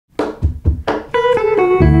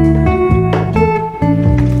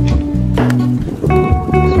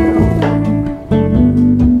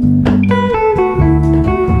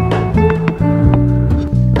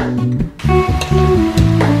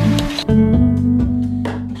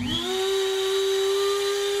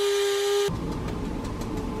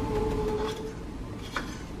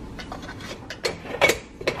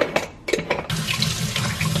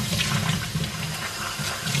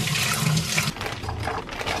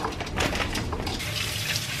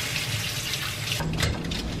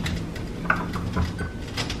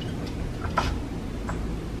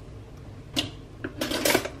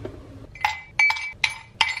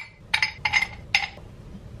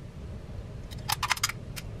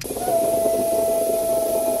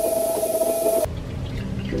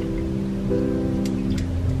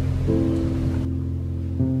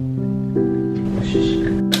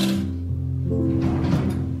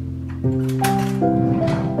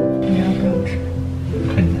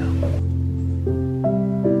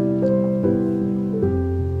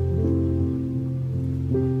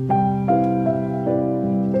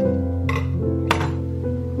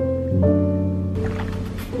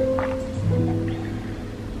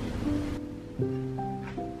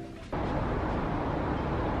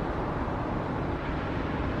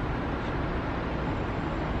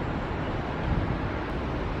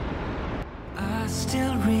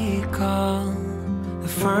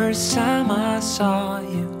first time I saw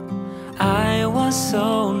you, I was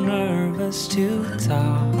so nervous to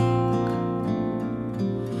talk.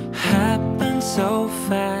 Happened so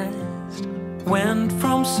fast, went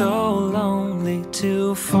from so lonely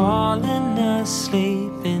to falling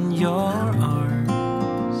asleep in your arms.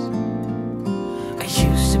 I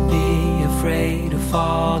used to be afraid to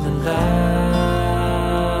fall in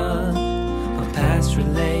love. My past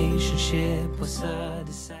relationship was a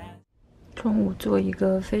disaster. 中午做一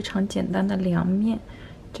个非常简单的凉面，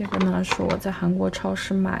这个呢是我在韩国超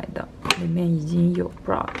市买的，里面已经有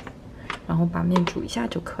broth， 然后把面煮一下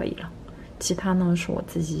就可以了。其他呢是我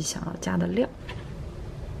自己想要加的料。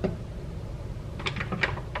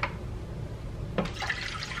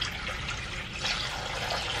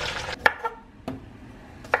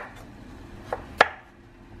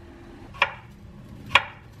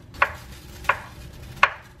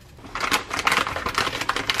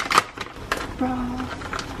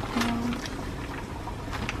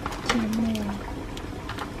芥末。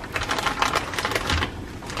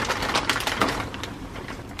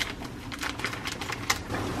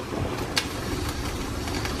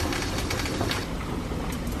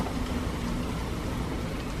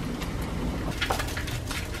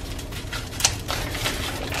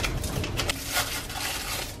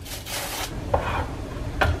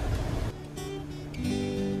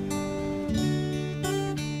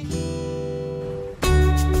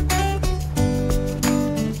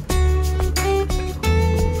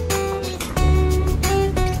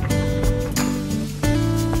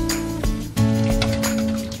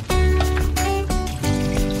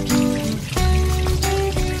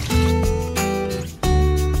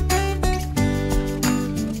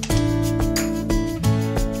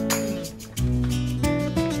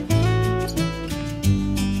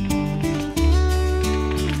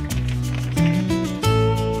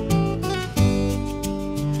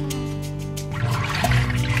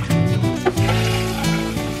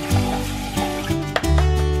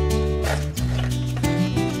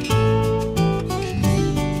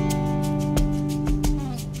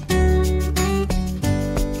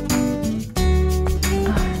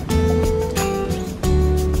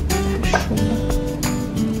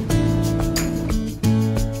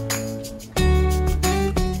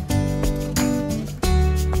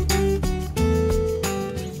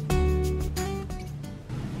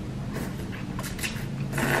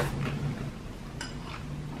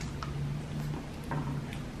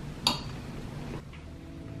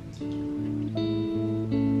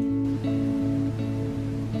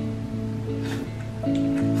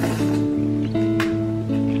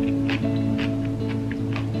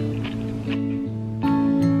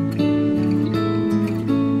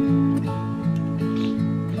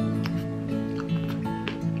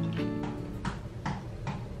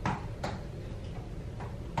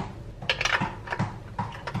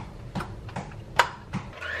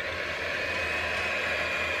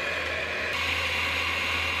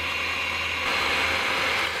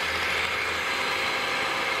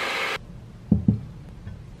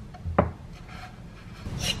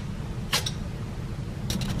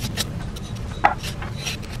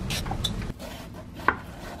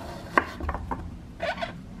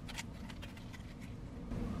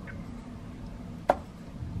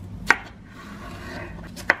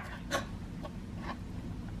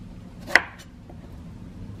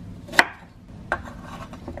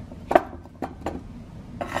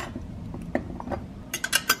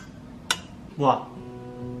哇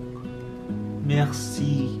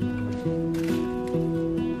 ，merci。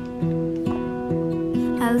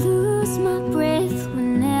 I lose my breath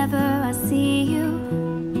whenever I see you.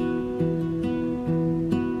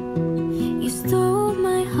 You stole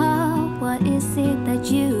my heart, what is it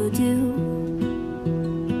that you do?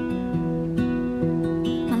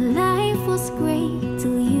 My life was great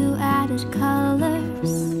till you added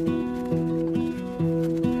colors.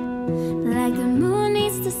 Like the moon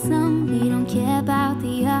needs the sun, we don't care about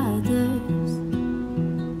the others.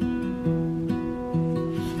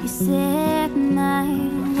 You set my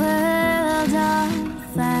world on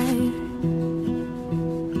fire.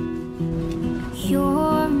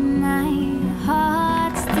 You're my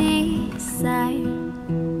heart's desire.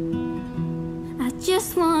 I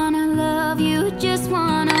just wanna love you, just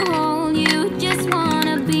wanna hold you, just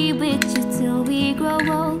wanna be with you till we grow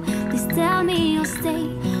old. Please tell me you'll stay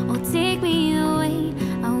or take me away.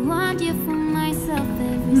 I want you for myself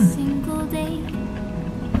every single day.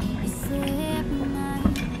 You set my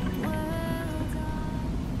world on.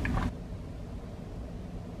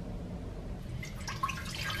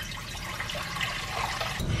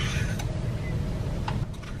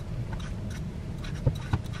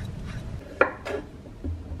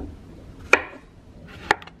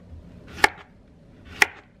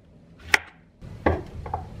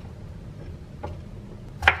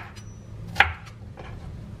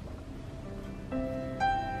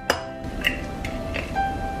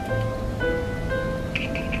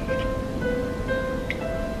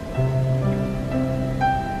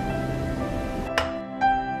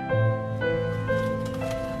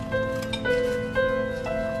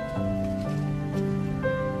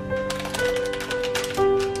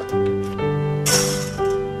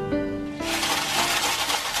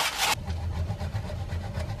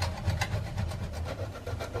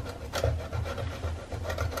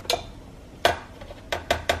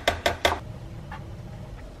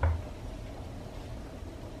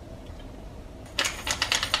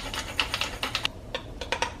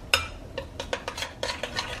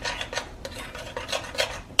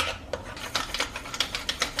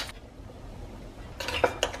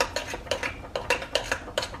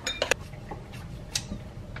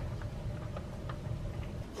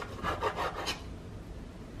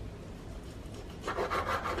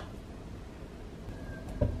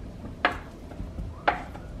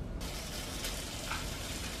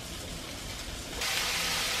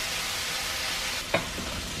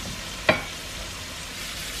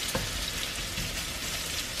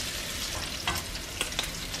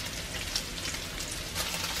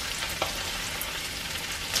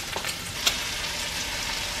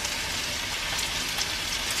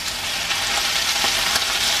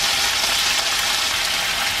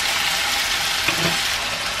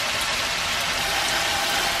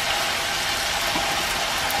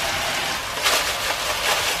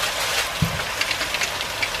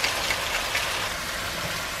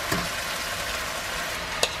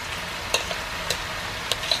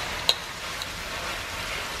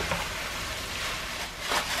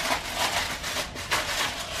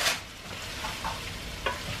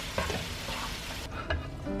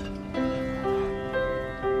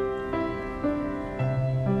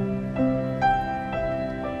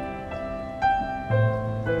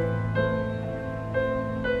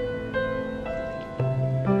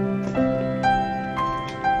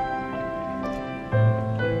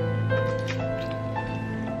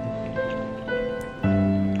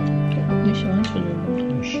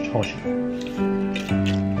 冒险。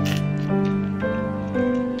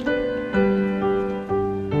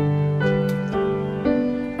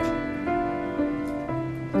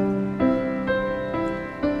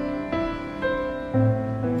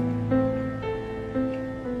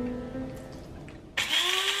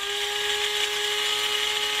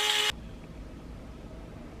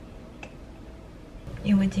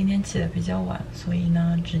因为今天起得比较晚，所以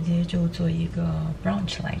呢，直接就做一个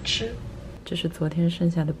brunch 来吃。这是昨天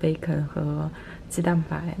剩下的 bacon 和鸡蛋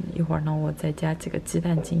白，一会儿呢，我再加几个鸡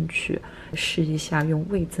蛋进去，试一下用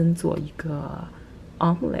味增做一个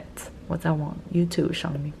omelette。我在网 YouTube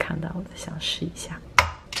上面看到的，想试一下。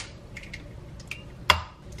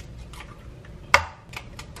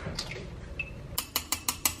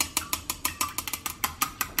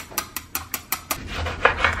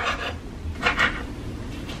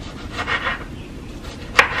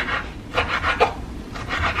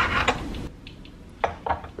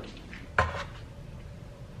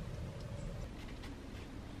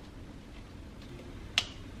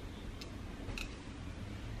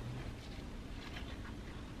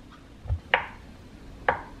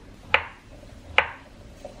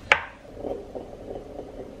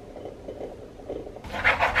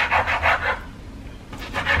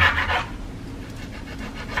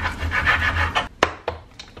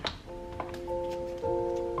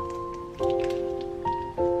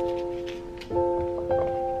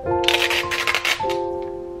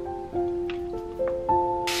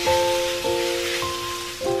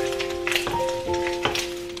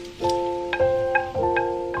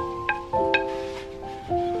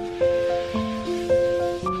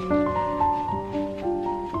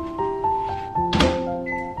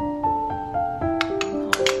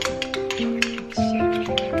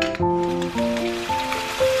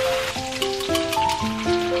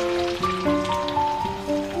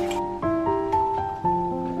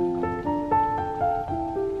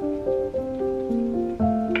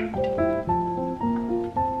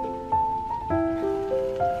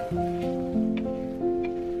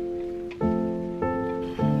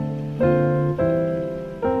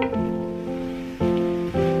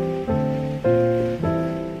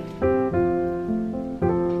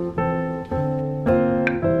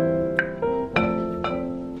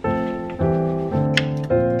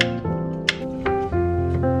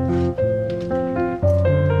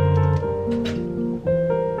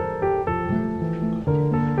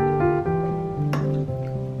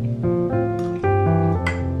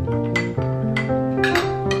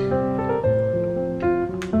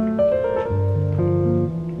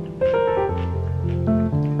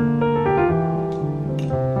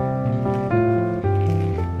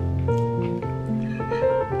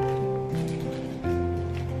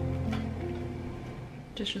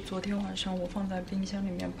这是昨天晚上我放在冰箱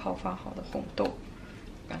里面泡发好的红豆，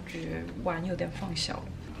感觉碗有点放小了。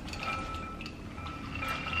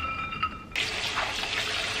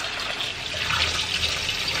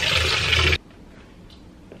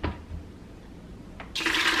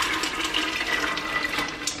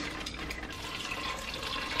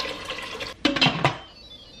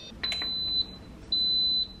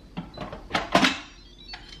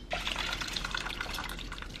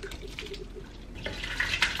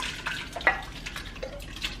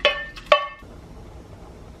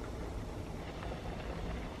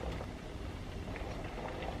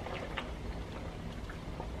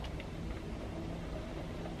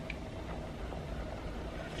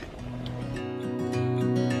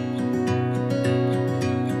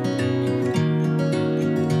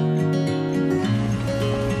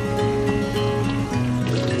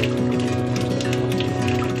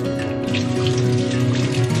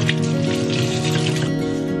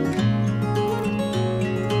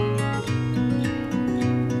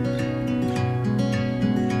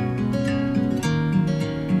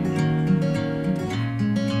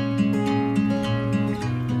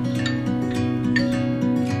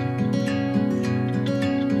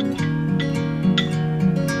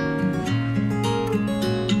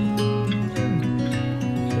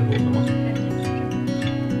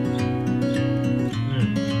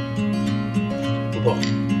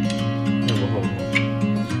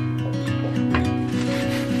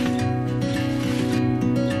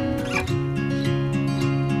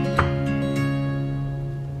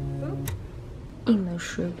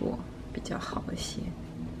水果比较好一些，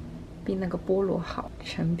比那个菠萝好，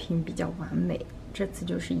成品比较完美。这次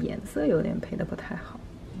就是颜色有点配的不太好。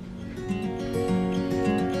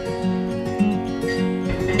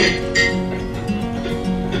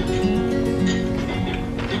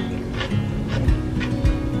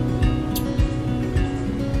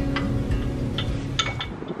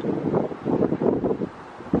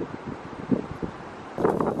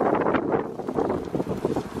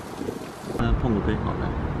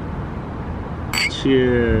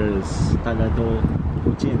Cheers！ 大家都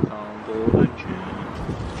健康，都安全。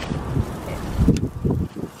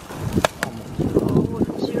我的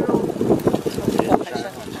鸡肉还是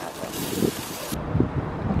很大的，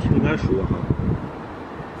应该熟了哈。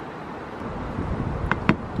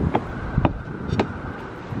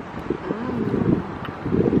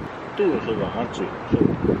这个是往上嘴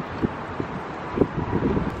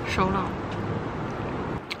熟了。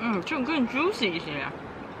这个更 juicy 一些。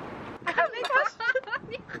还没开始，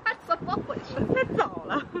你喊怎么回事？太早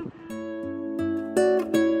了。